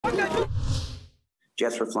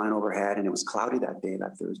jets were flying overhead, and it was cloudy that day,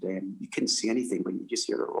 that Thursday, and you couldn't see anything, but you just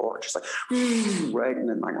hear the roar, just like, right, and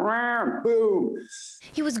then like, boom.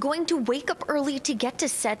 He was going to wake up early to get to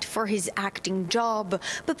set for his acting job,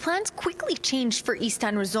 but plans quickly changed for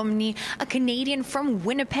Istan Rozumny, a Canadian from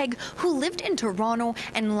Winnipeg who lived in Toronto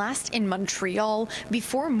and last in Montreal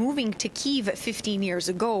before moving to Kyiv 15 years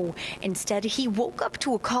ago. Instead, he woke up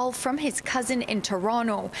to a call from his cousin in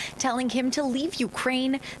Toronto, telling him to leave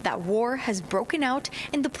Ukraine, that war has broken out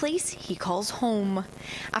in the place he calls home.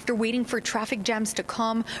 After waiting for traffic jams to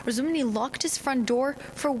calm, Rozumny locked his front door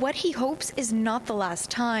for what he hopes is not the last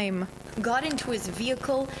time, got into his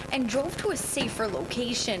vehicle and drove to a safer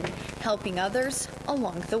location, helping others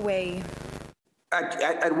along the way.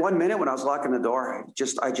 At 1 minute when I was locking the door,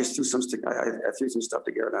 I just threw some stuff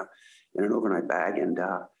together in an overnight bag and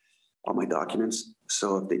all my documents.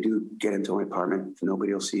 So if they do get into my apartment,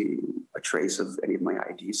 nobody will see a trace of any of my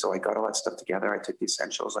ID. So I got all that stuff together. I took the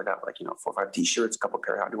essentials. I got 4 or 5 T-shirts, a couple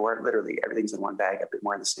pair of underwear. Literally everything's in one bag. I've been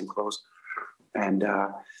wearing the same clothes, and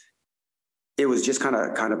it was just kind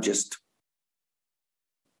of just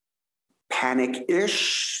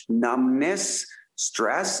panic-ish, numbness,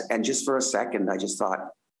 stress, and just for a second, I just thought,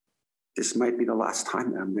 this might be the last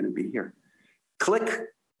time that I'm going to be here. Click,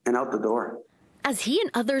 and out the door. As he and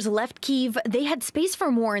others left Kyiv, they had space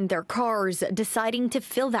for more in their cars. Deciding to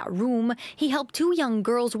fill that room, he helped 2 young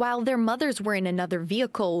girls while their mothers were in another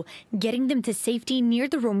vehicle, getting them to safety near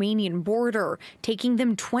the Romanian border, taking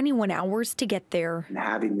them 21 hours to get there. And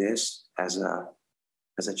having this as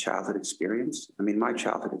a childhood experience, I mean, my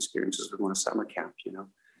childhood experiences were going to summer camp,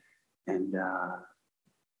 and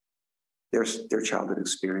their childhood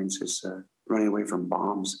experiences running away from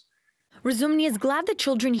bombs. Rozumny is glad the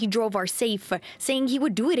children he drove are safe, saying he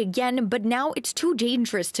would do it again, but now it's too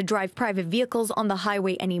dangerous to drive private vehicles on the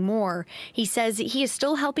highway anymore. He says he is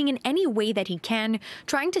still helping in any way that he can,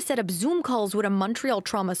 trying to set up Zoom calls with a Montreal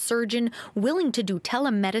trauma surgeon willing to do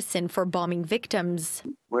telemedicine for bombing victims.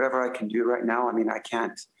 Whatever I can do right now, I mean, I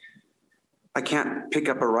can't pick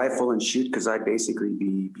up a rifle and shoot because I'd basically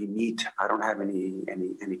be neat. I don't have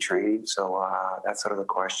any training, so that's out of the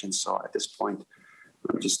question. So at this point,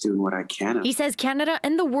 I'm just doing what I can. He says Canada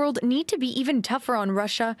and the world need to be even tougher on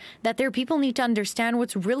Russia, that their people need to understand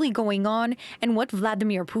what's really going on and what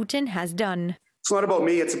Vladimir Putin has done. It's not about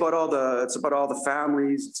me. It's about all the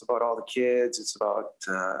families. It's about all the kids. It's about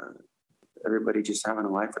everybody just having a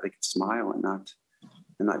life where they can smile and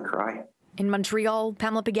not cry. In Montreal,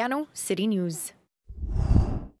 Pamela Pagano, City News.